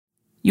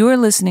You are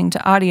listening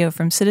to audio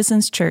from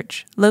Citizens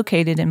Church,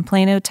 located in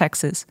Plano,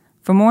 Texas.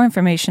 For more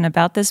information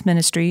about this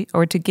ministry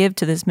or to give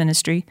to this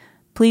ministry,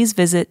 please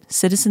visit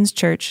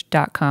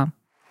citizenschurch.com.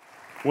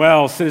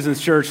 Well,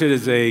 Citizens Church, it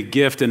is a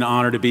gift and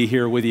honor to be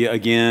here with you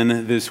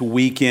again this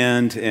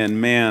weekend.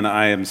 And man,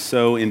 I am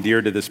so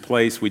endeared to this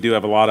place. We do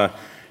have a lot of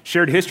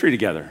shared history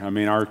together. I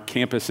mean, our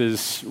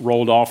campuses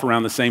rolled off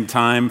around the same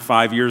time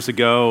 5 years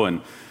ago,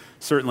 and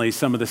certainly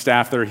some of the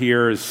staff that are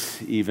here,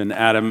 as even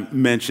Adam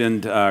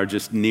mentioned, are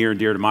just near and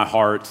dear to my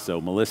heart.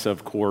 So Melissa,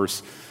 of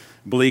course,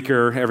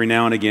 Bleeker every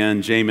now and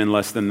again, Jamin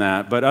less than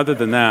that. But other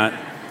than that,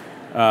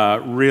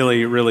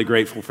 really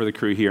grateful for the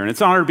crew here. And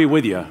it's an honor to be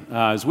with you.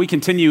 As we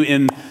continue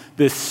in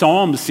this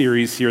Psalm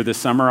series here this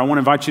summer, I want to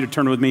invite you to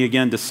turn with me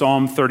again to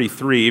Psalm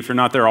 33, if you're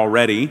not there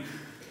already.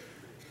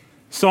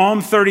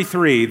 Psalm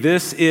 33,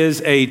 this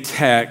is a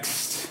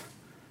text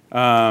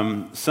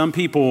some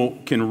people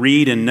can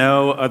read and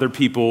know, other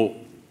people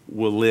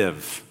will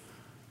live.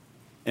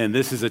 And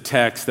this is a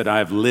text that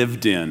I've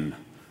lived in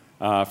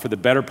for the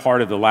better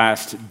part of the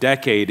last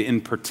decade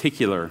in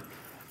particular.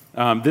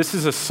 This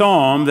is a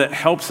psalm that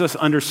helps us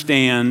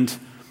understand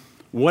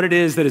what it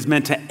is that is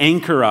meant to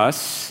anchor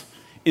us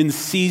in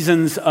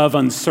seasons of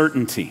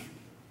uncertainty.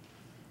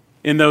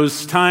 In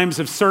those times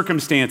of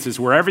circumstances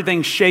where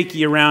everything's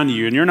shaky around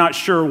you and you're not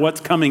sure what's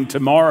coming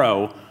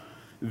tomorrow,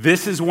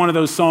 this is one of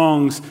those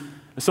psalms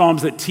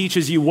that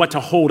teaches you what to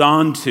hold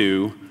on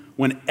to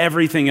when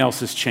everything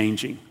else is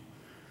changing.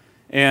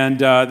 And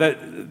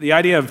the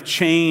idea of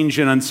change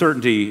and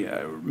uncertainty,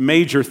 a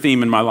major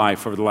theme in my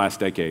life over the last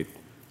decade.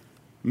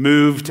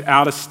 Moved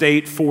out of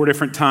state 4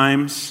 different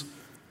times,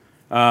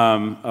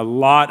 a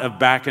lot of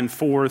back and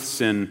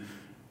forths and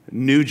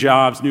new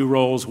jobs, new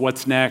roles,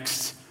 what's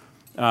next.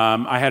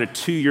 I had a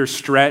 2-year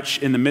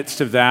stretch in the midst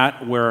of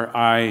that where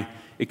I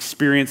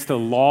experienced the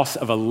loss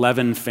of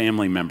 11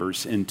 family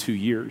members in 2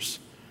 years.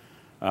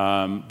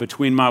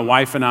 Between my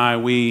wife and I,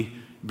 we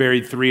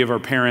buried 3 of our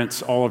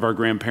parents, all of our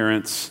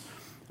grandparents,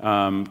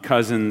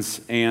 cousins,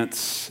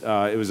 aunts.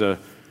 It was a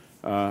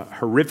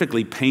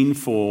horrifically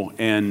painful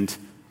and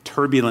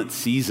turbulent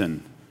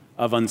season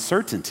of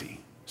uncertainty.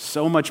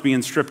 So much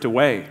being stripped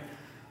away.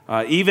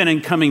 Even in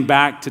coming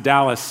back to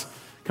Dallas,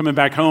 coming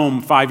back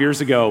home 5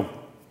 years ago,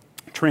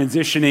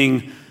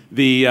 transitioning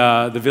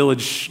the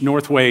Village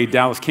Northway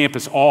Dallas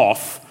campus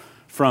off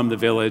from the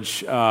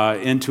Village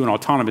into an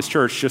autonomous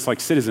church, just like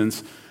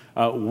Citizens,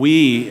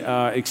 we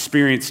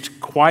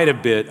experienced quite a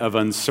bit of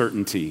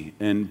uncertainty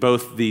in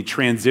both the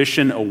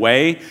transition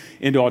away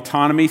into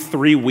autonomy.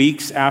 3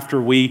 weeks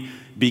after we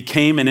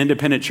became an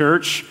independent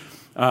church,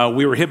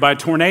 we were hit by a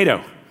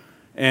tornado,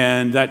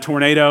 and that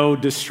tornado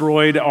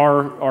destroyed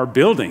our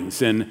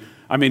buildings. And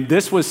I mean,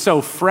 this was so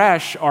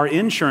fresh, our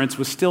insurance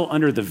was still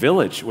under the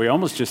Village. We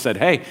almost just said,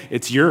 hey,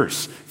 it's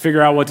yours.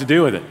 Figure out what to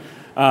do with it.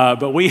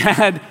 But we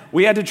had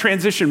to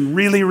transition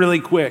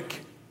really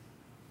quick.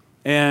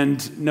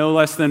 And no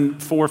less than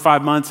 4 or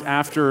 5 months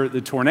after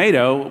the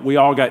tornado, we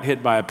all got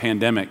hit by a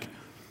pandemic.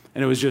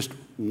 And it was just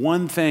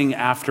one thing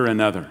after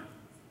another.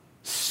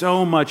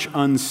 So much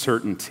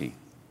uncertainty.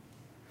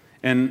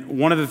 And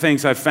one of the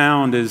things I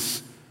found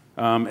is,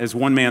 as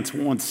one man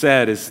once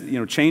said, is,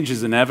 change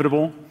is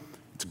inevitable.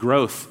 It's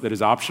growth that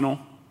is optional.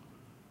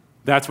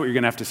 That's what you're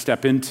going to have to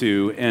step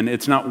into. And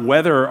it's not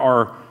whether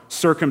our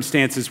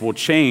circumstances will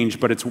change,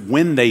 but it's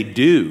when they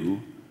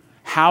do,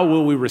 how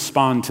will we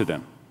respond to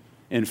them?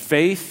 In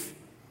faith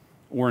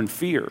or in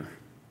fear?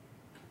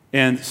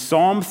 And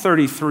Psalm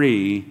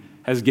 33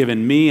 has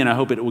given me, and I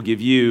hope it will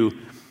give you,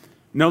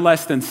 no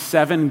less than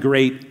 7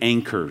 great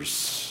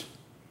anchors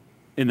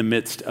in the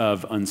midst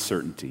of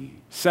uncertainty.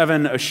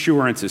 7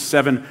 assurances,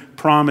 7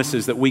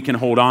 promises that we can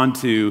hold on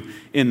to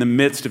in the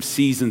midst of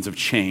seasons of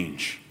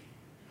change.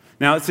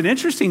 Now, it's an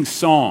interesting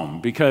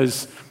psalm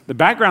because the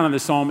background of the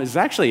psalm is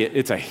actually,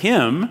 it's a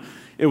hymn.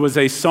 It was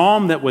a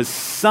psalm that was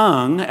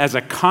sung as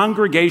a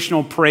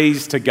congregational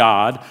praise to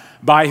God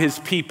by his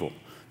people.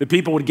 The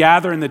people would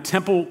gather in the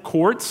temple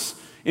courts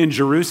in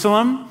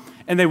Jerusalem,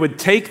 and they would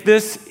take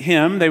this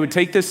hymn, they would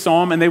take this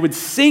psalm, and they would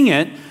sing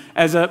it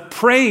as a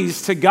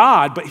praise to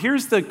God. But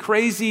here's the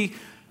crazy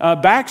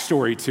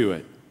backstory to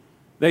it.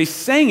 They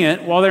sang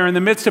it while they're in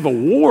the midst of a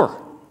war.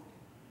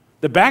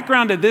 The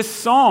background of this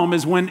psalm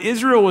is when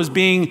Israel was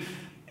being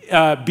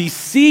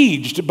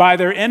besieged by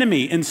their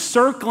enemy,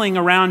 encircling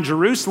around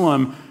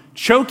Jerusalem,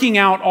 choking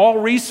out all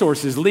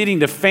resources, leading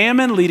to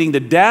famine, leading to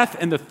death,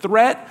 and the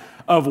threat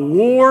of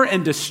war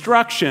and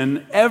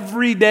destruction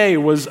every day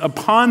was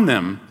upon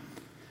them.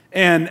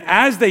 And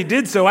as they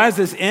did so, as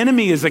this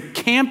enemy is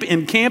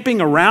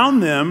encamping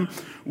around them,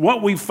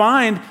 what we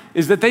find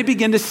is that they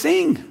begin to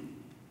sing.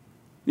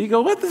 You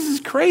go, what? This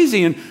is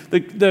crazy. And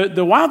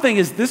the wild thing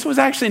is this was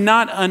actually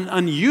not an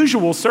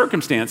unusual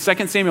circumstance.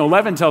 2 Samuel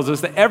 11 tells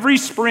us that every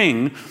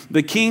spring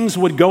the kings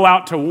would go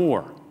out to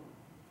war.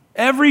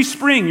 Every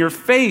spring you're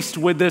faced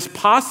with this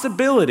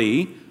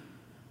possibility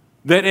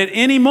that at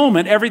any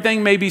moment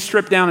everything may be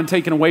stripped down and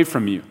taken away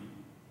from you.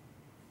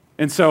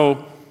 And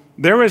so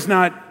there was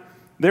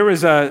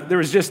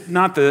just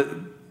not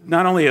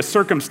not only a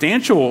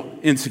circumstantial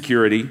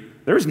insecurity,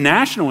 there's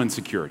national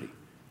insecurity.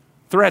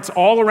 Threats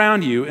all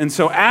around you. And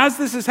so as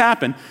this has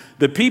happened,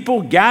 the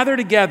people gather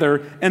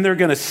together and they're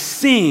going to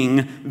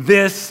sing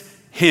this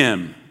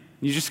hymn.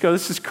 You just go,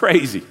 this is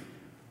crazy.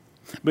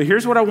 But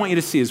here's what I want you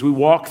to see as we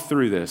walk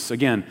through this.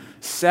 Again,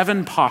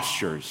 7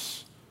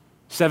 postures,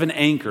 7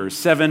 anchors,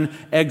 7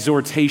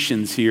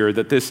 exhortations here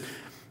that this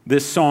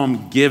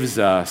psalm gives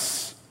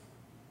us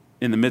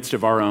in the midst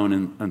of our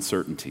own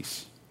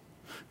uncertainties.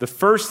 The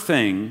first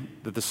thing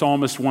that the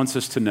psalmist wants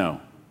us to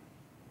know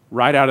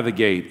right out of the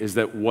gate is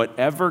that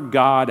whatever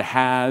God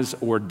has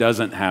or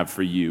doesn't have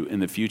for you in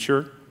the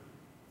future,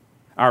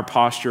 our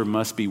posture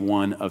must be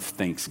one of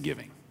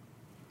thanksgiving.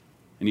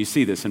 And you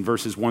see this in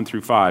verses 1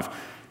 through 5.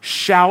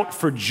 Shout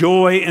for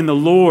joy in the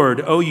Lord,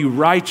 O you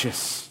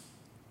righteous.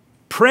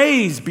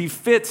 Praise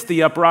befits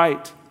the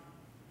upright.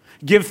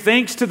 Give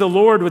thanks to the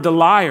Lord with the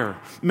lyre.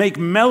 Make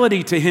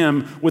melody to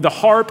him with a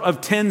harp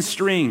of 10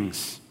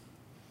 strings.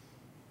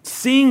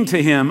 Sing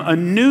to him a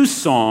new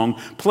song,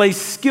 play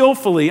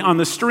skillfully on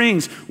the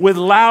strings with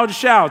loud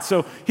shouts.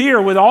 So here,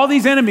 with all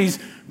these enemies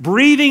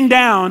breathing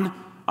down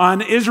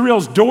on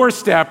Israel's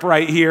doorstep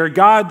right here,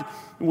 God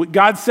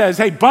says,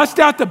 hey, bust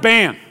out the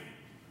band.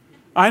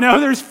 I know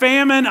there's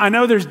famine, I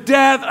know there's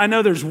death, I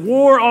know there's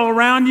war all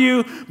around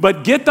you,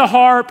 but get the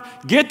harp,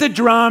 get the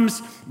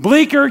drums,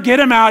 Bleeker, get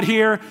him out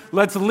here.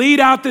 Let's lead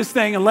out this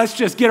thing and let's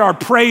just get our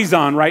praise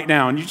on right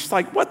now. And you're just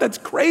like, what? That's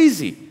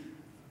crazy.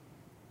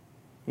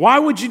 Why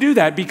would you do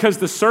that? Because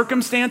the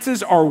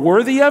circumstances are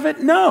worthy of it?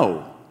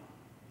 No.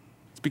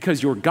 It's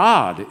because your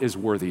God is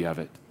worthy of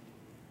it.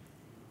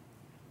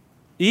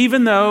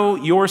 Even though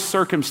your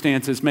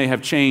circumstances may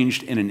have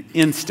changed in an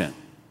instant,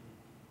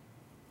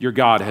 your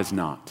God has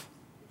not.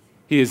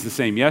 He is the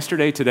same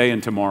yesterday, today,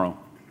 and tomorrow.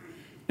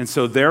 And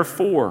so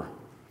therefore,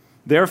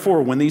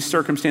 when these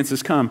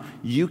circumstances come,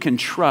 you can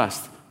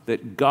trust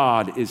that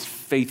God is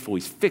faithful.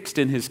 He's fixed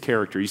in his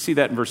character. You see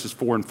that in verses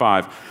 4 and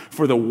 5.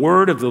 For the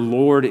word of the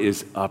Lord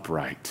is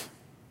upright,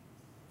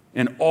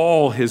 and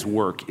all his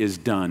work is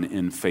done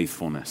in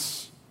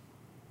faithfulness.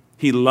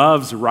 He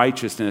loves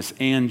righteousness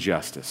and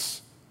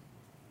justice.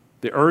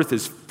 The earth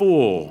is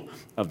full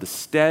of the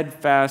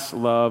steadfast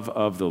love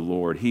of the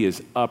Lord. He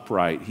is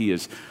upright. He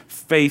is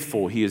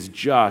faithful. He is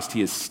just.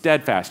 He is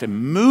steadfast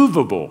and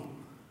movable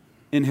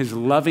in his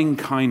loving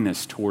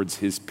kindness towards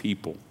his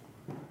people,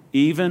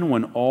 even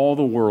when all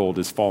the world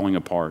is falling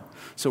apart.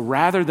 So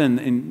rather than,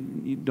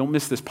 and you don't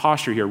miss this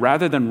posture here,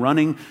 rather than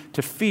running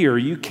to fear,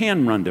 you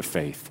can run to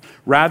faith.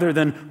 Rather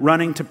than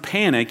running to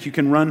panic, you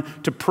can run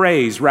to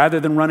praise. Rather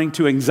than running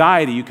to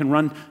anxiety, you can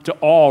run to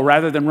awe.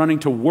 Rather than running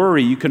to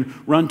worry, you can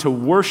run to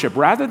worship.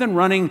 Rather than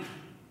running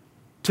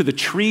to the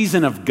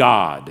treason of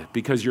God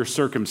because your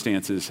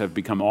circumstances have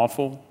become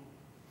awful,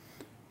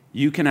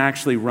 you can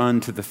actually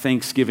run to the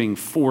thanksgiving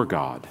for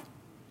God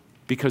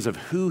because of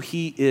who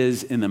he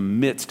is in the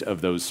midst of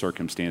those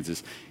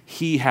circumstances.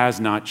 He has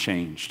not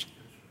changed.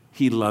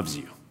 He loves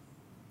you.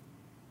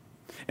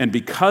 And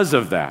because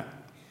of that,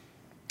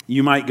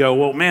 you might go,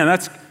 well, man,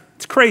 it's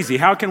crazy.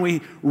 How can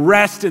we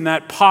rest in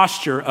that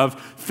posture of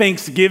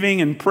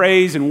thanksgiving and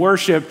praise and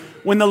worship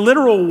when the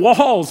literal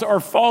walls are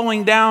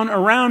falling down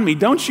around me?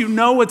 Don't you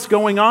know what's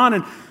going on?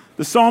 And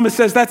the psalmist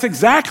says that's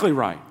exactly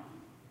right.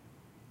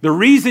 The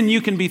reason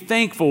you can be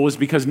thankful is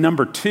because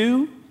number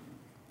 2,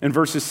 in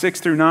verses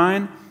 6 through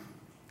 9,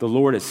 the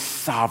Lord is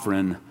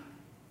sovereign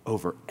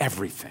over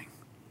everything.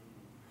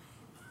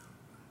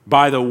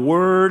 By the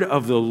word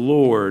of the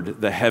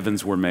Lord, the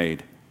heavens were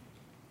made,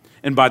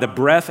 and by the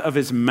breath of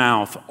his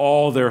mouth,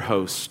 all their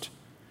host.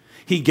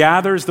 He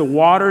gathers the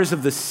waters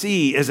of the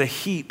sea as a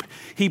heap.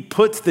 He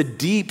puts the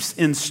deeps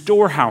in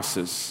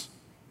storehouses.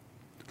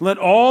 Let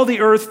all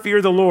the earth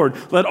fear the Lord.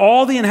 Let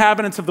all the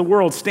inhabitants of the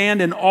world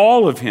stand in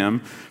awe of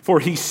him. For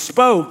he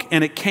spoke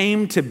and it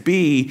came to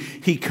be.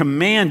 He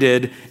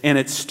commanded and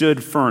it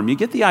stood firm. You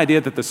get the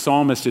idea that the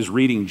psalmist is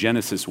reading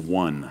Genesis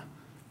 1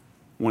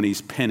 when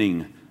he's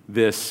penning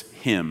this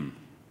hymn,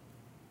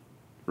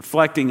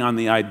 reflecting on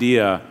the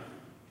idea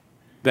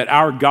that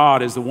our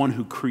God is the one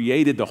who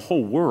created the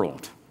whole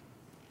world,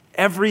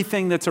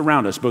 everything that's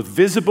around us, both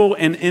visible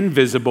and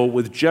invisible,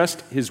 with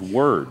just his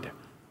word.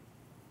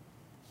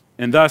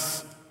 And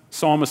thus,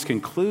 psalmist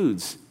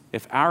concludes,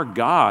 if our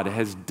God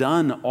has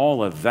done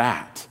all of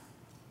that,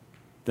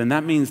 then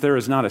that means there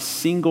is not a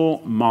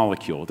single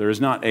molecule, there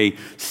is not a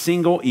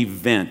single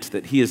event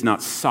that he is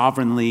not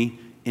sovereignly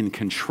in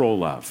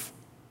control of,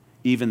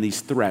 even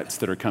these threats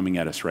that are coming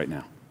at us right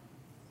now.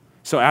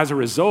 So as a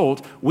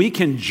result, we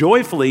can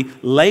joyfully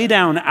lay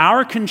down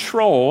our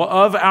control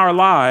of our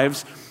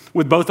lives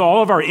with both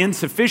all of our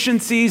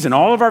insufficiencies and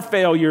all of our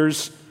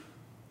failures,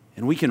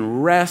 and we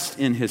can rest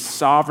in his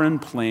sovereign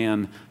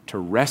plan to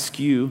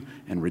rescue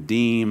and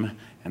redeem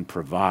and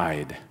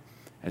provide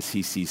as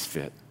he sees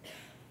fit.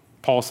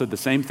 Paul said the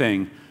same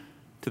thing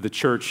to the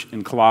church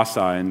in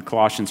Colossae in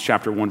Colossians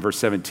chapter 1, verse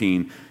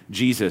 17.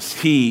 Jesus,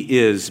 he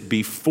is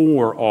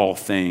before all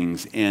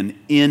things, and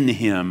in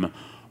him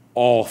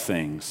all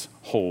things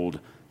hold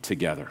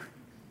together.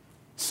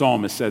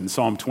 Psalmist said in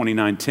Psalm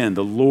 29:10,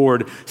 the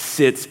Lord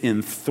sits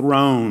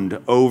enthroned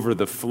over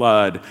the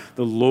flood.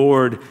 The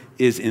Lord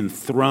is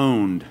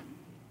enthroned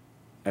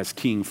as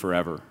king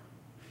forever.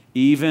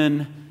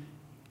 Even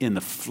in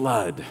the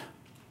flood,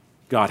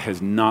 God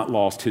has not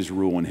lost his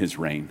rule and his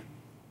reign.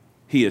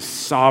 He is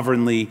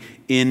sovereignly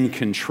in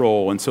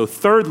control. And so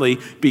thirdly,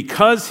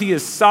 because he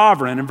is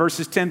sovereign, in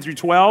verses 10 through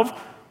 12,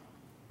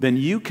 then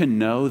you can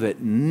know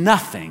that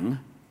nothing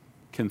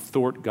can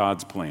thwart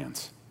God's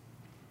plans.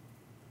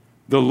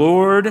 The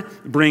Lord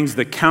brings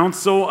the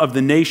counsel of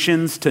the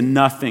nations to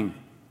nothing.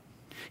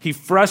 He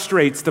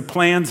frustrates the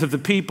plans of the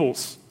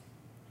peoples.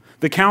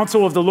 The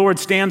counsel of the Lord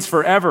stands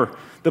forever,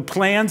 the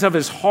plans of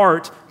his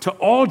heart to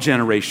all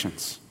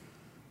generations.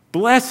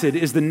 Blessed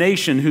is the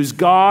nation whose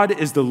God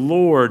is the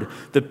Lord,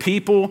 the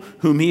people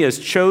whom he has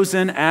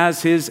chosen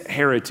as his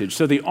heritage.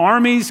 So the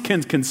armies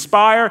can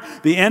conspire,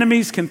 the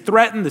enemies can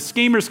threaten, the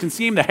schemers can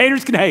scheme, the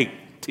haters can hate.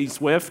 T.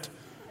 Swift.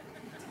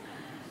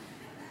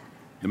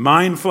 The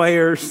mind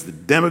flayers, the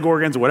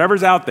demogorgons,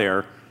 whatever's out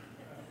there,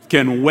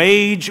 can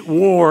wage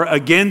war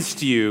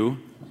against you.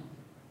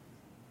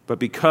 But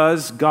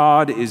because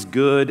God is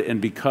good and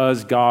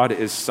because God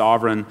is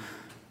sovereign,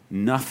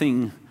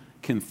 nothing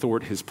can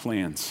thwart his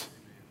plans.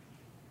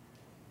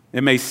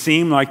 It may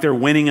seem like they're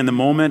winning in the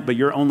moment, but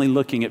you're only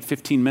looking at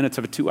 15 minutes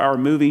of a 2-hour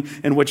movie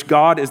in which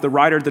God is the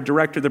writer, the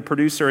director, the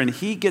producer, and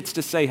he gets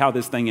to say how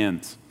this thing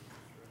ends.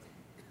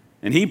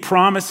 And he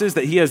promises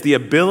that he has the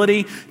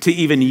ability to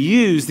even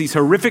use these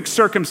horrific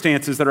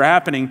circumstances that are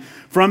happening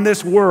from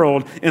this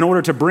world in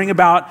order to bring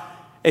about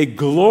a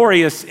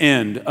glorious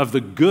end of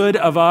the good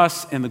of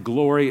us and the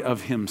glory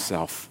of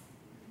himself.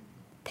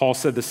 Paul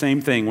said the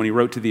same thing when he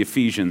wrote to the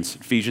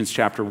Ephesians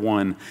chapter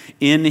 1.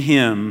 In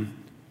him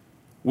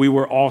we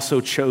were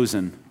also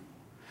chosen,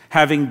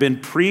 having been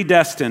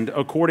predestined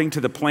according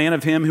to the plan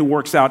of him who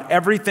works out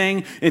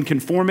everything in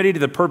conformity to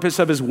the purpose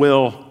of his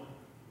will,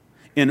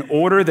 in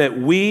order that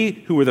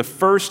we who were the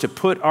first to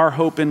put our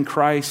hope in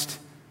Christ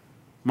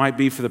might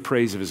be for the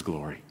praise of his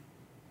glory.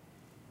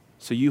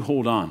 So you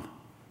hold on.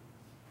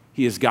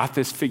 He has got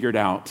this figured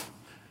out.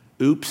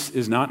 Oops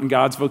is not in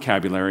God's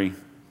vocabulary.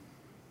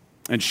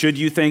 And should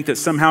you think that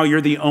somehow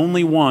you're the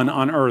only one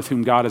on earth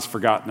whom God has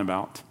forgotten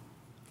about,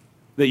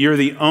 that you're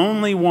the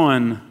only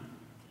one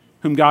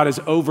whom God has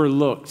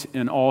overlooked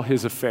in all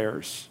his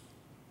affairs,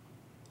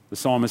 the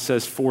psalmist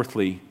says,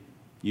 fourthly,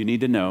 you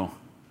need to know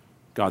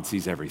God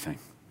sees everything.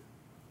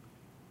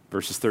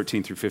 Verses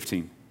 13 through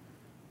 15.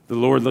 The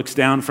Lord looks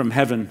down from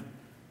heaven.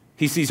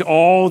 He sees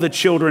all the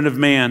children of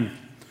man.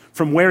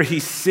 From where he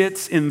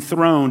sits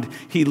enthroned,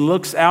 he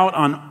looks out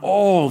on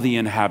all the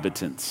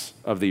inhabitants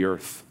of the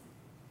earth.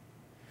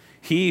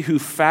 He who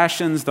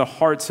fashions the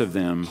hearts of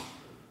them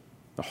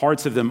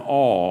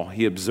all,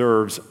 he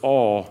observes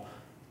all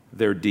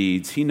their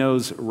deeds. He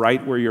knows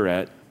right where you're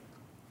at.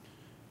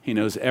 He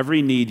knows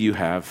every need you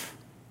have.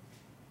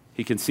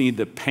 He can see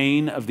the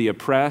pain of the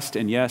oppressed,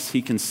 and yes,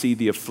 he can see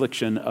the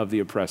affliction of the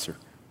oppressor.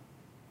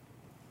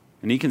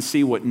 And he can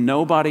see what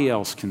nobody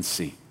else can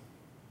see.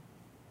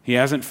 He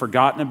hasn't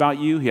forgotten about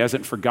you. He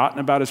hasn't forgotten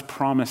about his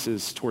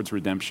promises towards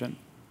redemption.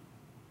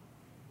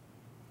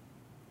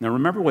 Now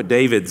remember what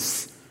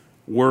David's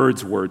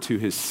words were to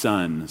his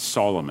son,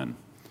 Solomon.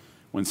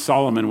 When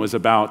Solomon was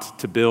about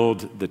to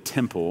build the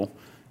temple,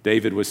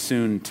 David was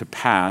soon to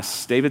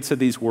pass. David said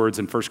these words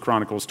in 1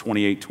 Chronicles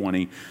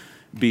 28:20,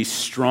 be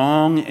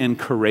strong and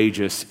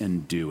courageous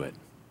and do it.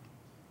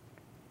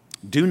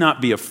 Do not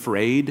be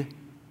afraid.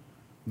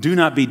 Do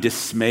not be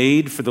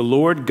dismayed, for the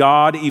Lord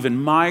God, even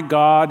my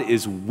God,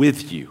 is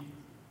with you.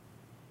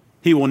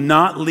 He will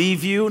not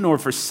leave you nor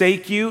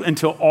forsake you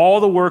until all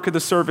the work of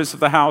the service of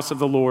the house of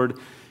the Lord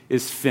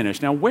is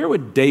finished. Now, where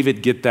would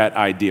David get that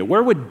idea?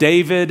 Where would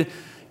David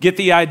get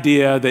the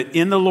idea that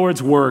in the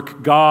Lord's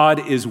work,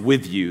 God is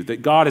with you,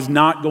 that God is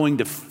not going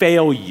to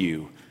fail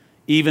you,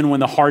 even when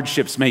the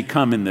hardships may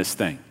come in this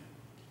thing?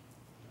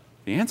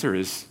 The answer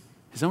is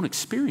his own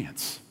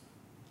experience.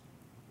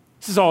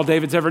 This is all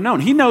David's ever known.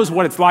 He knows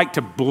what it's like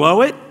to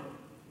blow it,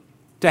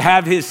 to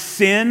have his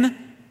sin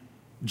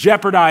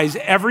jeopardize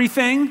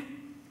everything,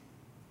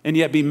 and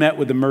yet be met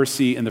with the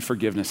mercy and the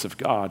forgiveness of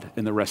God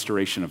and the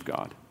restoration of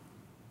God.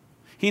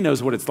 He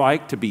knows what it's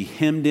like to be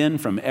hemmed in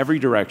from every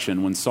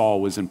direction when Saul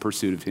was in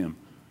pursuit of him,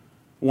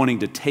 wanting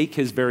to take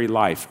his very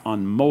life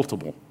on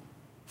multiple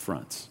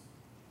fronts.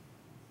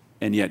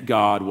 And yet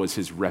God was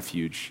his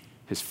refuge,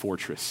 his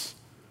fortress.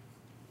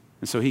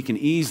 And so he can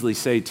easily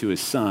say to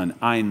his son,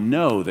 I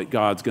know that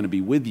God's going to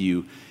be with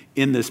you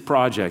in this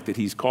project that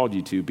he's called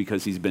you to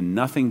because he's been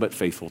nothing but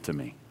faithful to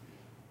me.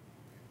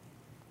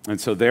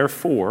 And so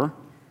therefore,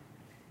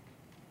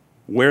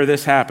 where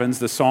this happens,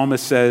 the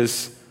psalmist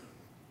says,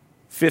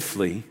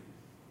 fifthly,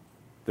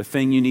 the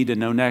thing you need to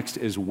know next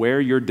is where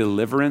your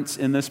deliverance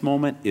in this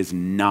moment is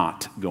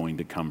not going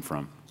to come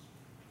from.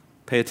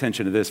 Pay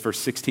attention to this, verse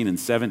 16 and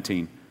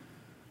 17.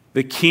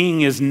 The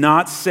king is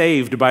not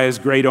saved by his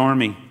great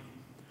army.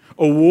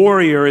 A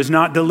warrior is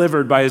not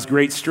delivered by his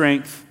great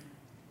strength.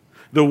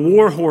 The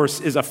war horse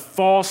is a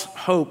false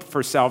hope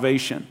for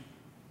salvation.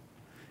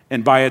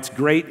 and by its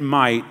great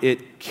might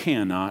it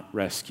cannot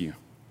rescue.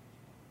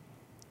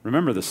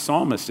 Remember, the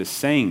psalmist is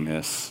saying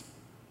this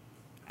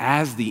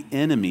as the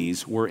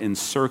enemies were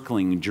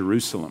encircling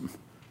Jerusalem.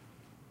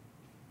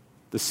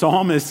 The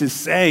psalmist is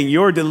saying,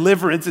 your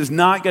deliverance is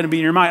not going to be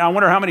in your might. I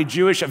wonder how many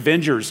Jewish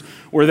avengers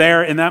were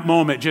there in that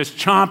moment just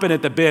chomping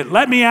at the bit.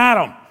 Let me at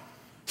them.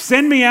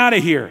 Send me out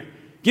of here.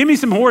 Give me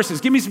some horses.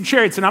 Give me some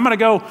chariots, and I'm going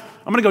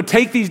to go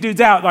take these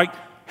dudes out. Like,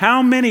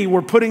 how many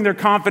were putting their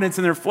confidence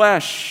in their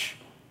flesh?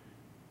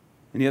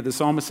 And yet the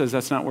psalmist says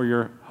that's not where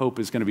your hope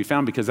is going to be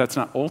found, because that's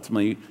not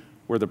ultimately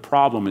where the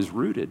problem is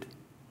rooted.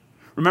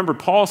 Remember,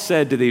 Paul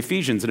said to the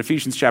Ephesians in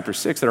Ephesians chapter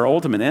 6 that our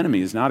ultimate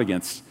enemy is not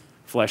against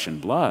flesh and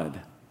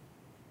blood.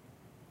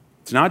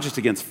 It's not just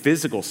against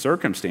physical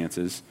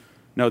circumstances.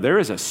 No, there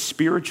is a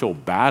spiritual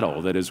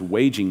battle that is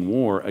waging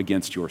war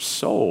against your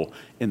soul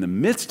in the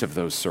midst of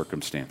those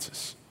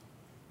circumstances.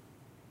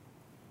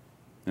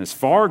 And it's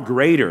far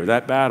greater,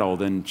 that battle,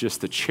 than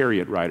just the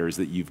chariot riders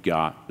that you've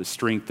got, the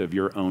strength of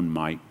your own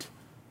might.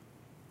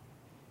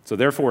 So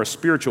therefore, a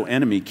spiritual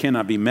enemy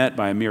cannot be met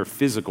by a mere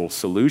physical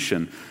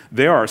solution.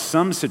 There are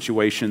some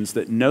situations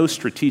that no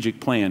strategic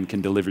plan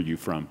can deliver you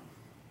from.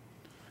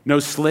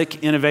 No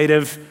slick,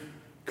 innovative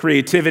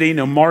creativity,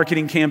 no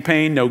marketing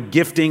campaign, no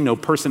gifting, no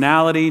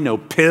personality, no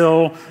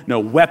pill, no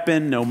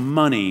weapon, no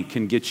money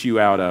can get you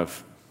out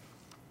of.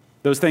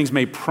 Those things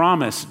may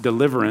promise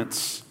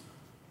deliverance,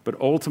 but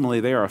ultimately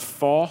they are a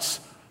false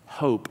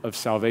hope of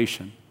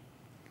salvation.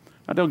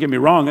 Now, don't get me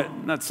wrong,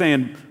 I'm not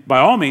saying by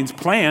all means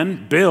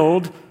plan,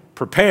 build,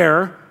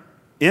 prepare,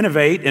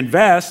 innovate,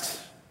 invest.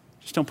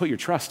 Just don't put your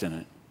trust in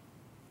it.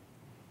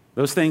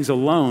 Those things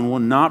alone will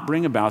not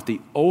bring about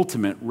the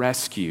ultimate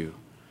rescue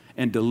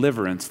and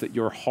deliverance that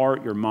your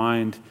heart, your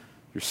mind,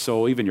 your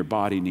soul, even your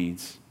body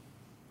needs.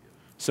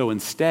 So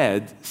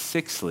instead,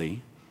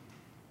 sixthly,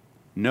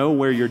 know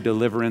where your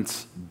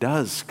deliverance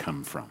does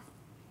come from.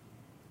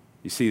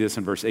 You see this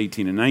in verse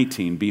 18 and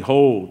 19.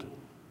 Behold,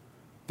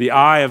 the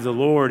eye of the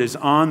Lord is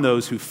on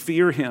those who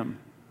fear him,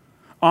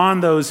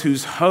 on those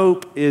whose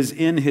hope is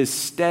in his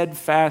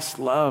steadfast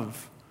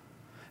love,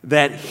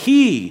 that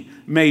he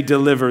may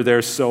deliver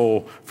their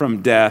soul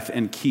from death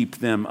and keep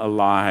them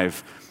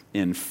alive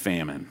in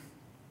famine.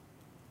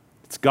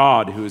 It's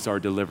God who is our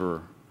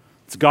deliverer.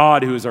 It's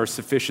God who is our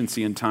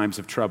sufficiency in times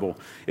of trouble.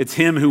 It's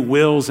him who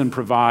wills and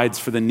provides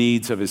for the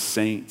needs of his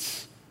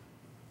saints.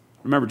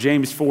 Remember,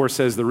 James 4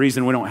 says the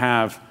reason we don't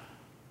have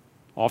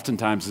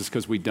oftentimes is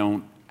because we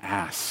don't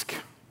ask.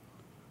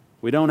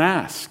 We don't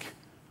ask.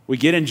 We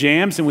get in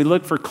jams and we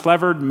look for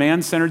clever,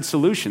 man-centered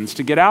solutions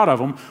to get out of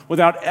them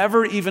without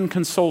ever even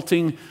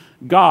consulting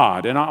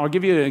God. And I'll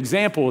give you an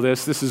example of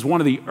this. This is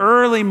one of the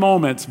early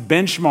moments,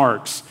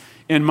 benchmarks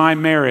in my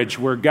marriage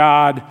where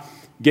God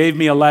gave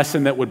me a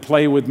lesson that would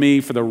play with me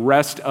for the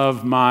rest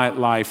of my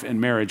life in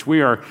marriage.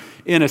 We are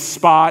in a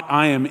spot.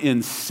 I am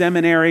in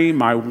seminary.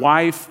 My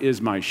wife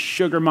is my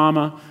sugar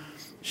mama.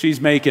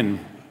 She's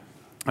making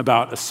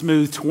about a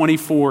smooth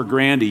 24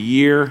 grand a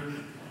year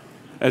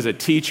as a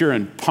teacher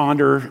in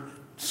Ponder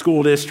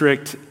School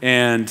District.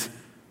 And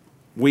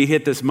we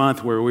hit this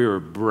month where we were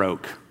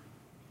broke.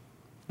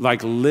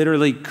 Like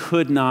literally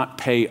could not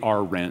pay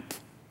our rent.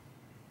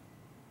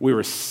 We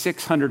were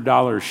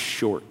 $600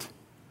 short.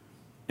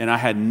 And I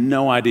had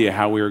no idea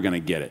how we were going to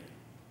get it.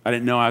 I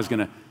didn't know I was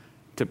going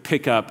to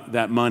pick up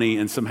that money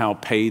and somehow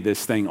pay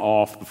this thing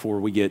off before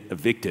we get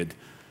evicted.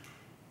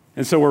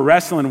 And so we're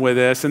wrestling with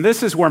this. And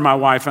this is where my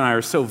wife and I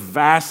are so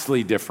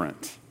vastly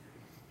different.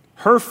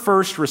 Her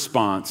first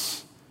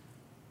response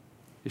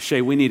is,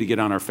 Shea, we need to get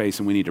on our face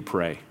and we need to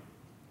pray.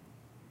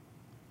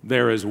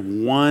 There is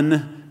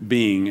one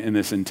being in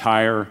this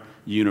entire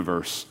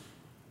universe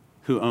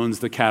who owns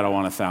the cattle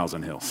on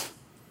 1,000 hills,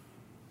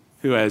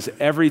 who has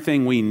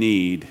everything we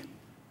need,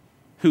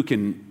 who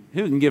can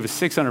give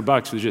us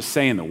 $600 for just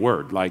saying the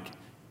word. Like,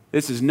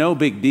 this is no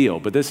big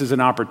deal, but this is an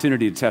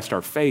opportunity to test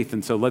our faith,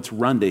 and so let's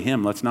run to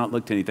him. Let's not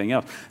look to anything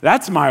else.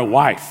 That's my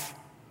wife.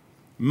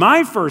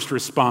 My first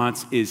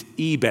response is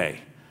eBay.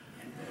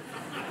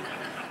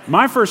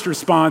 My first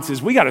response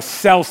is we got to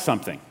sell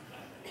something.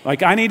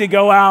 Like, I need to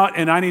go out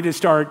and I need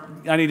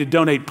to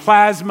donate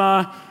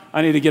plasma.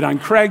 I need to get on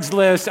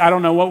Craigslist. I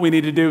don't know what we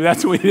need to do.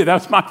 That's what we did. That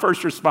was my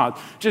first response.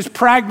 Just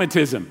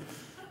pragmatism.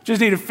 Just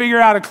need to figure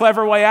out a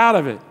clever way out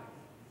of it.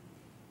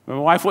 But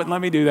my wife wouldn't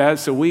let me do that,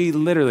 so we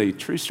literally,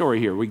 true story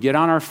here, we get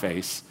on our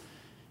face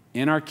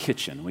in our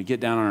kitchen. We get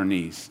down on our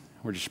knees.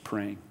 We're just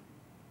praying,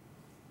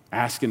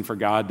 asking for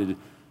God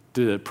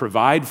to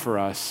provide for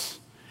us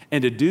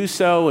and to do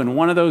so in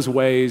one of those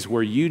ways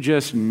where you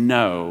just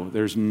know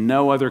there's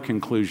no other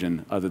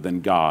conclusion other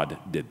than God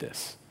did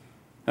this.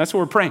 That's what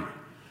we're praying.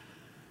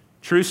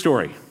 True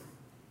story.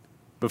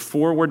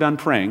 Before we're done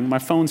praying, my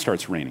phone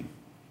starts ringing.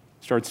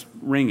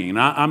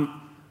 And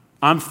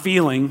I'm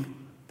feeling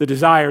the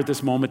desire at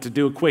this moment to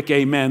do a quick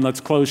amen.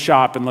 Let's close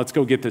shop and let's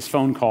go get this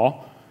phone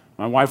call.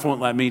 My wife won't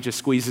let me, just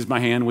squeezes my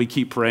hand. We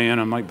keep praying.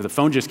 I'm like, but the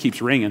phone just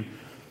keeps ringing.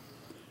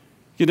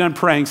 Get done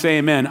praying, say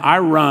amen.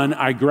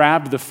 I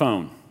grab the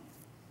phone.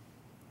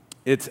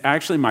 It's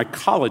actually my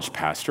college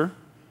pastor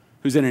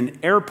who's in an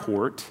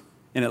airport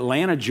in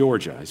Atlanta,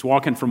 Georgia. He's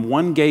walking from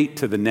one gate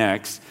to the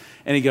next,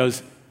 and he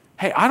goes,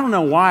 hey, I don't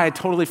know why I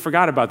totally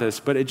forgot about this,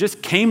 but it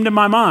just came to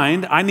my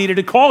mind. I needed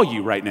to call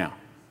you right now.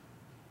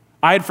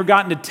 I had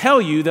forgotten to tell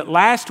you that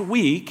last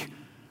week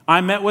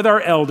I met with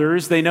our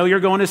elders. They know you're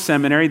going to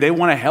seminary. They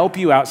want to help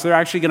you out, so they're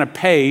actually going to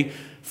pay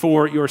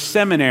for your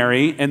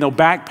seminary, and they'll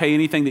back pay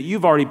anything that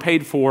you've already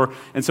paid for.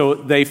 And so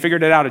they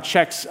figured it out. A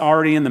check's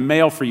already in the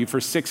mail for you for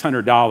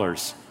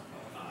 $600.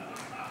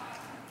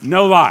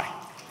 No lie.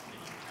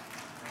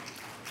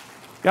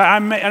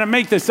 And I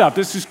make this up.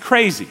 This is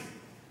crazy.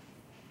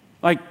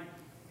 Like,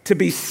 to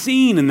be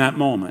seen in that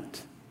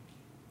moment,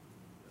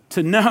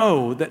 to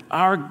know that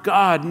our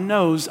God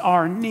knows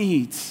our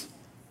needs.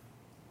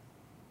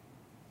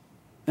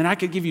 And I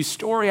could give you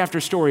story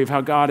after story of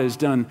how God has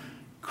done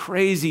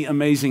crazy,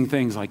 amazing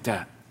things like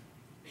that.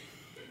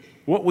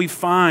 What we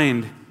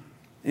find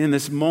in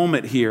this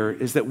moment here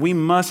is that we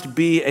must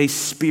be a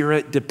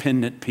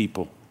spirit-dependent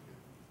people.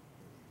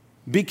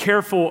 Be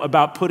careful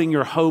about putting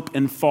your hope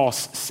in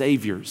false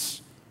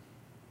saviors.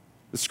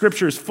 The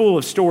scripture is full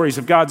of stories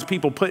of God's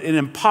people put in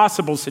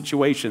impossible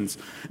situations,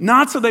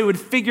 not so they would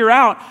figure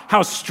out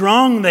how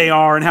strong they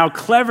are and how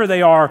clever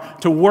they are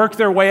to work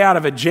their way out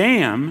of a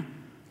jam,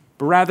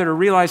 but rather to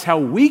realize how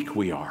weak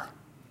we are,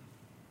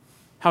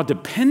 how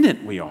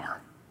dependent we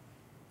are,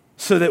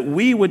 so that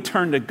we would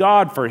turn to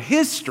God for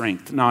His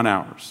strength, not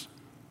ours.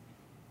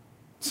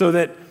 So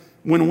that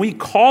when we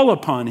call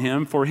upon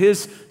Him for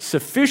His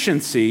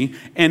sufficiency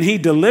and He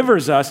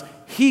delivers us,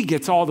 He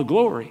gets all the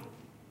glory.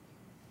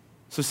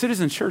 So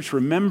Citizen Church,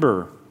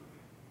 remember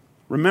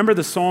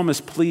the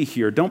psalmist's plea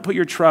here. Don't put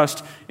your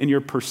trust in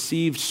your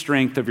perceived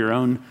strength of your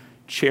own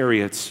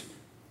chariots.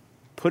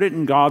 Put it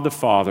in God the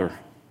Father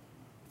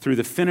through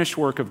the finished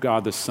work of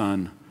God the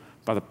Son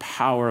by the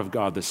power of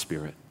God the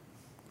Spirit.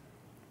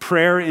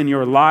 Prayer in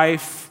your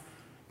life,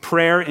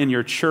 prayer in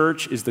your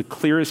church is the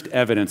clearest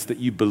evidence that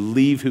you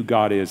believe who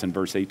God is in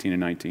verse 18 and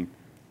 19.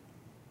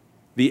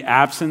 The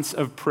absence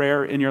of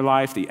prayer in your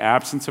life, the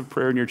absence of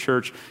prayer in your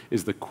church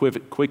is the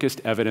quickest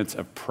evidence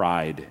of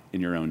pride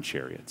in your own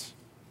chariots.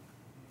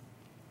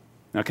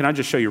 Now, can I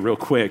just show you real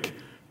quick,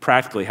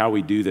 practically, how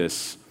we do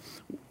this?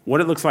 What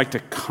it looks like to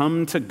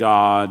come to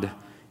God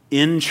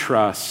in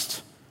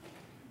trust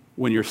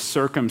when your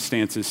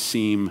circumstances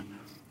seem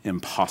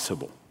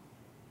impossible.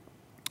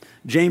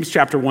 James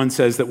chapter 1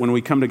 says that when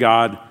we come to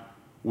God,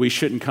 we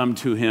shouldn't come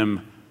to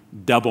Him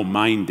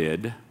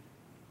double-minded,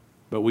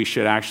 but we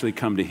should actually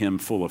come to Him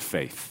full of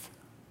faith.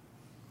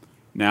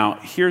 Now,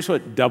 here's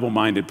what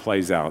double-minded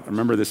plays out. I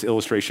remember this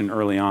illustration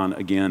early on,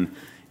 again,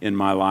 in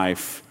my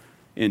life,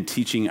 in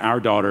teaching our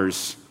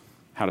daughters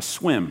how to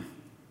swim.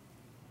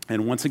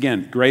 And once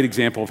again, great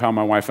example of how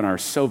my wife and I are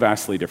so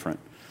vastly different.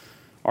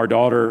 Our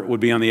daughter would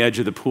be on the edge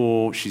of the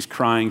pool. She's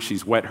crying.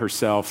 She's wet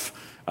herself.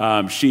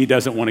 She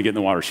doesn't want to get in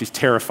the water. She's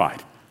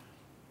terrified.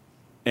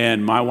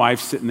 And my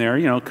wife's sitting there,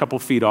 a couple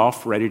feet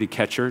off, ready to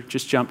catch her.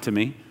 Just jump to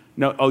me.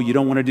 No, oh, you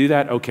don't want to do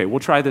that? Okay, we'll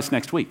try this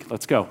next week.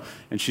 Let's go.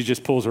 And she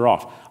just pulls her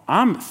off.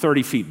 I'm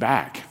 30 feet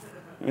back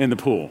in the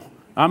pool.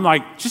 I'm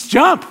like, just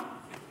jump.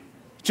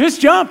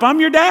 Just jump. I'm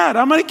your dad.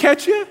 I'm going to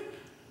catch you.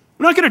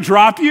 I'm not going to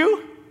drop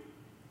you.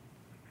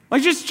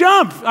 Like, just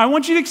jump. I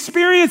want you to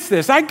experience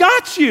this. I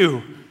got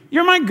you.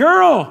 You're my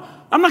girl.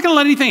 I'm not going to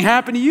let anything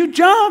happen to you.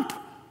 Jump.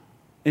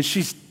 And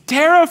she's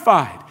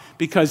terrified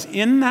because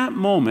in that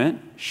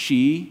moment,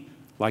 she,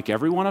 like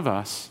every one of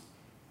us,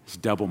 is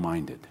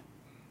double-minded.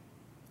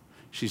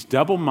 She's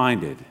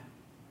double-minded.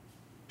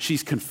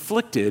 She's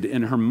conflicted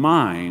in her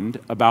mind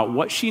about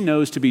what she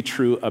knows to be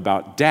true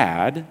about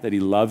Dad, that he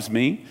loves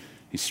me,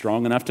 he's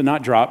strong enough to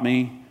not drop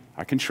me,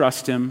 I can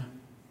trust him,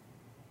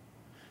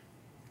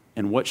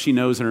 and what she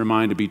knows in her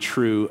mind to be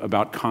true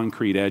about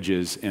concrete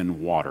edges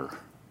and water.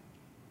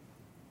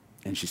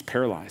 And she's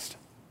paralyzed.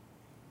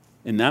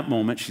 In that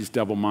moment, she's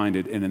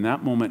double-minded. And in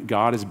that moment,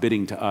 God is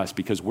bidding to us,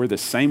 because we're the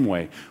same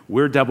way.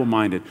 We're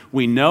double-minded.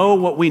 We know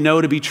what we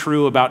know to be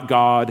true about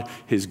God,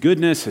 His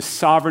goodness, His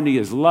sovereignty,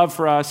 His love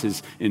for us,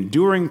 His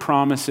enduring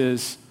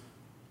promises.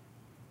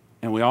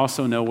 And we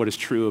also know what is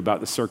true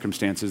about the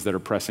circumstances that are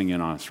pressing in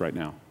on us right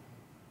now.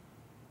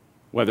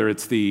 Whether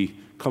it's the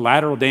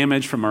collateral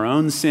damage from our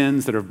own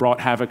sins that have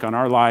brought havoc on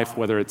our life,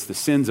 whether it's the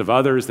sins of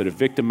others that have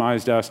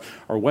victimized us,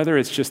 or whether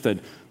it's just the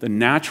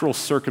natural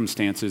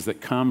circumstances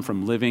that come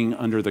from living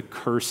under the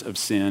curse of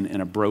sin in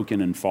a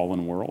broken and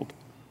fallen world.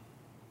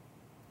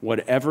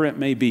 Whatever it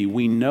may be,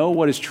 we know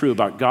what is true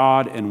about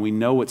God, and we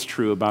know what's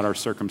true about our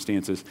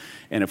circumstances.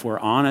 And if we're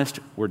honest,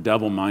 we're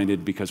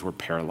double-minded because we're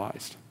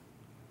paralyzed.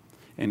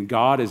 And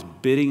God is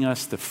bidding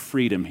us the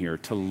freedom here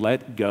to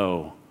let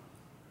go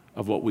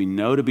of what we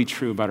know to be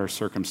true about our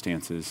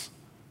circumstances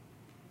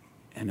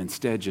and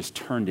instead just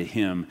turn to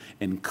Him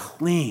and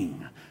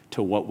cling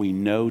to what we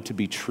know to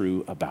be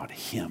true about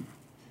Him.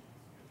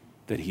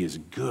 That He is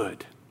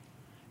good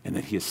and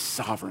that He is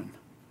sovereign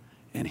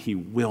and He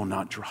will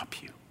not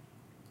drop you.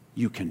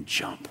 You can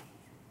jump.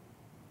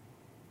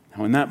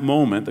 Now, in that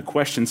moment, the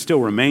question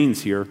still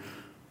remains here,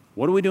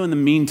 what do we do in the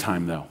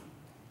meantime, though?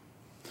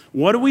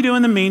 What do we do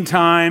in the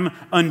meantime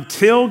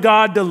until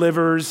God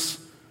delivers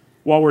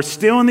while we're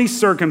still in these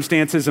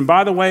circumstances? And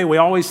by the way, we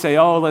always say,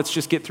 oh, let's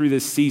just get through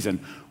this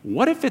season.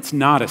 What if it's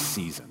not a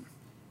season?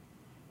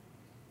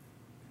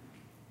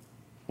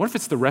 What if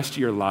it's the rest of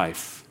your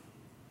life?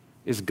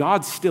 Is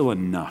God still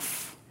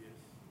enough?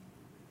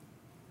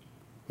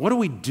 What do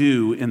we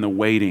do in the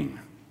waiting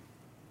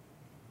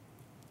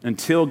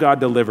until God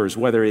delivers,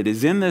 whether it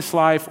is in this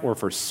life or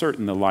for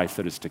certain the life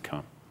that is to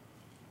come?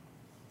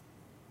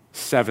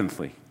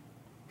 Seventhly,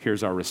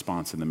 here's our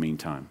response in the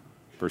meantime.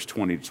 Verse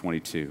 20 to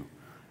 22.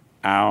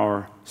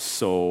 Our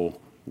soul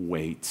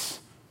waits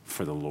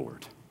for the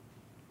Lord.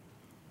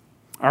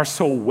 Our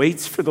soul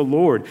waits for the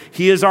Lord.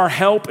 He is our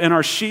help and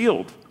our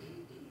shield.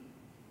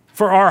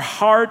 For our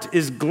heart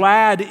is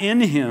glad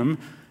in him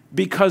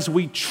because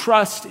we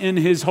trust in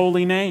his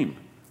holy name.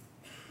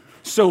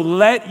 So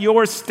let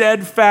your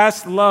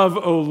steadfast love,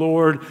 O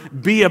Lord,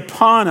 be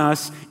upon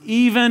us,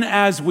 even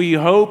as we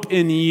hope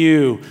in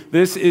you.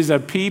 This is a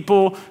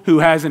people who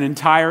has an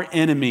entire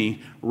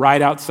enemy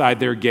right outside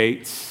their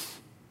gates.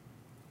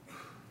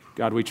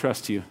 God, we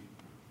trust you.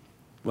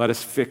 Let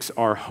us fix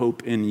our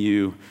hope in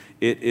you.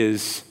 It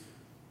is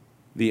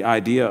the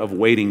idea of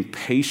waiting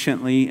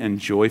patiently and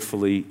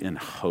joyfully in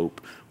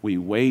hope. We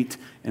wait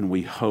and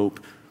we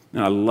hope.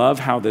 And I love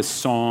how this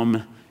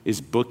psalm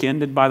is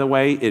bookended, by the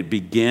way. It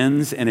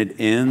begins and it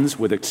ends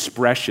with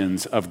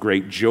expressions of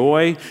great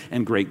joy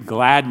and great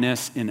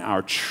gladness in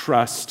our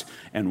trust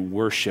and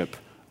worship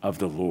of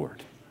the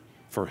Lord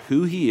for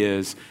who he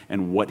is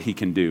and what he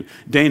can do.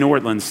 Dane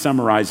Ortland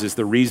summarizes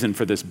the reason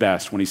for this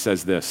best when he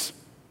says this: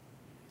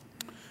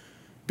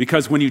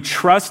 because when you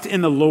trust in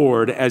the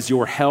Lord as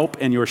your help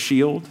and your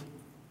shield,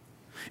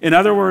 in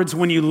other words,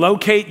 when you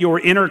locate your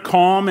inner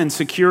calm and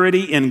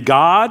security in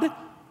God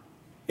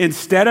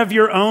instead of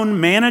your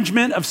own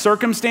management of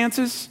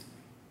circumstances,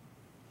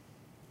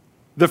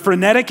 the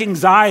frenetic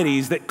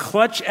anxieties that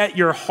clutch at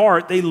your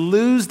heart, they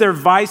lose their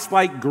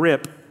vice-like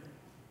grip.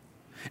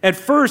 At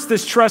first,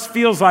 this trust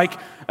feels like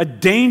a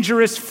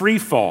dangerous free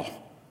fall.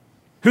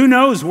 Who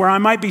knows where I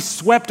might be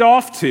swept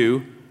off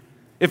to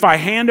if I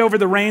hand over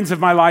the reins of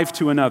my life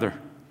to another.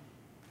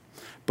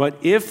 But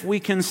if we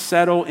can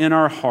settle in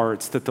our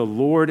hearts that the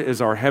Lord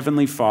is our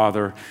heavenly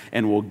Father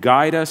and will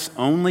guide us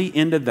only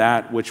into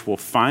that which will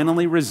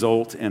finally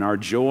result in our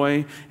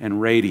joy and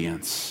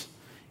radiance,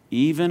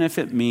 even if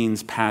it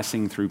means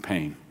passing through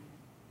pain,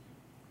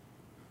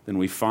 then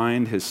we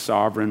find his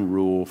sovereign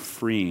rule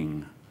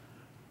freeing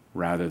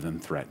rather than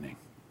threatening.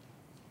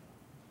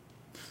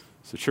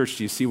 So, church,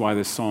 do you see why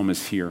this psalm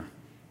is here?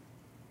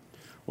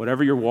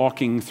 Whatever you're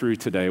walking through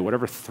today,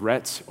 whatever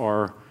threats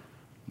are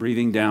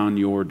breathing down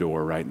your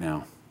door right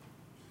now,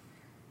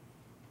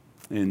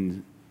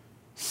 in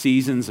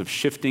seasons of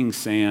shifting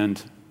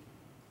sand,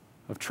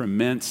 of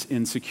tremendous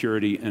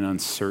insecurity and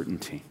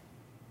uncertainty,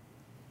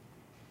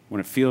 when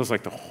it feels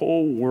like the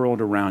whole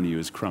world around you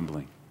is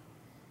crumbling,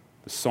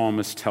 the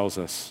psalmist tells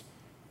us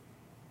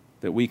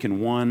that we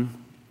can,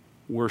 one,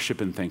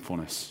 worship in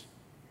thankfulness.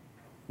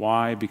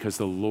 Why? Because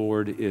the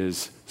Lord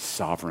is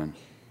sovereign.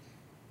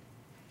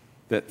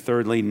 That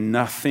thirdly,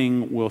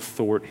 nothing will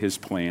thwart his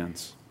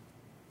plans.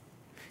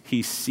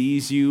 He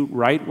sees you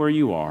right where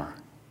you are,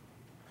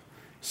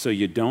 so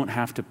you don't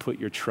have to put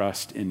your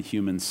trust in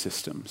human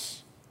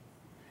systems.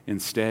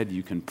 Instead,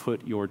 you can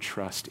put your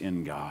trust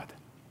in God,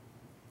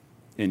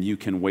 and you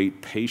can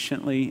wait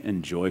patiently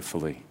and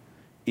joyfully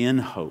in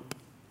hope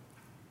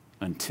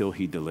until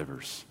he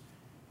delivers.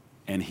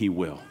 And he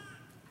will.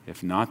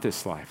 If not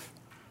this life,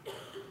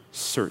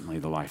 certainly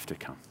the life to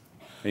come.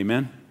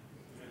 Amen?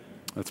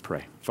 Let's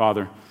pray.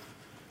 Father,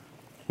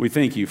 we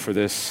thank you for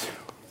this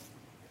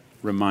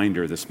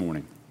reminder this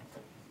morning.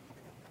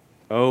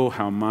 Oh,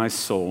 how my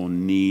soul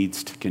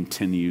needs to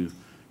continue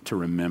to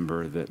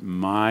remember that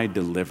my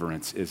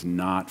deliverance is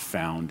not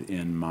found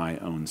in my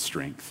own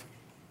strength.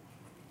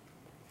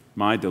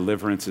 My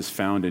deliverance is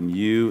found in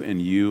you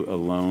and you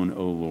alone,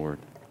 O Lord.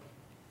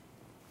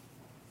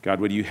 God,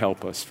 would you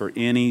help us for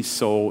any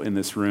soul in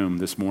this room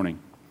this morning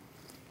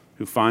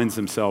who finds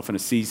himself in a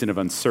season of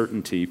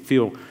uncertainty,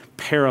 feel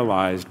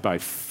paralyzed by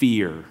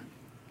fear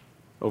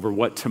over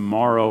what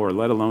tomorrow, or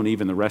let alone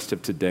even the rest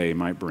of today,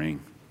 might bring.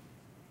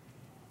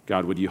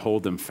 God, would you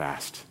hold them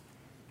fast?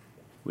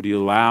 Would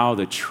you allow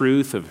the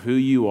truth of who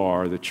you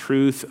are, the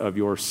truth of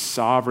your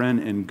sovereign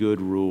and good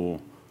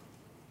rule,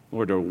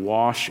 Lord, to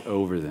wash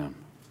over them?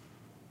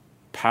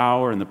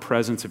 Power and the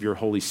presence of your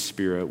Holy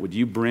Spirit, would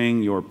you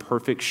bring your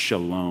perfect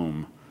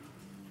shalom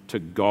to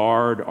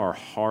guard our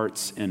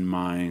hearts and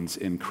minds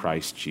in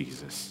Christ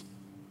Jesus?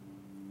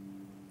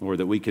 Lord,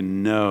 that we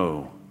can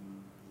know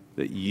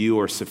that you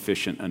are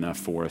sufficient enough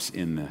for us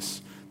in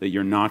this, that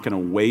you're not going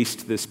to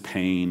waste this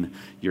pain.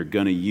 You're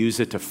going to use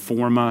it to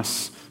form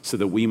us so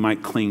that we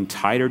might cling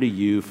tighter to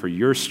you for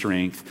your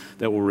strength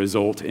that will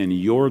result in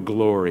your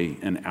glory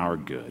and our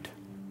good.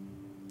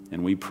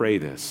 And we pray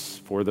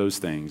this for those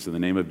things in the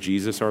name of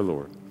Jesus our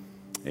Lord.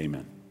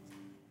 Amen.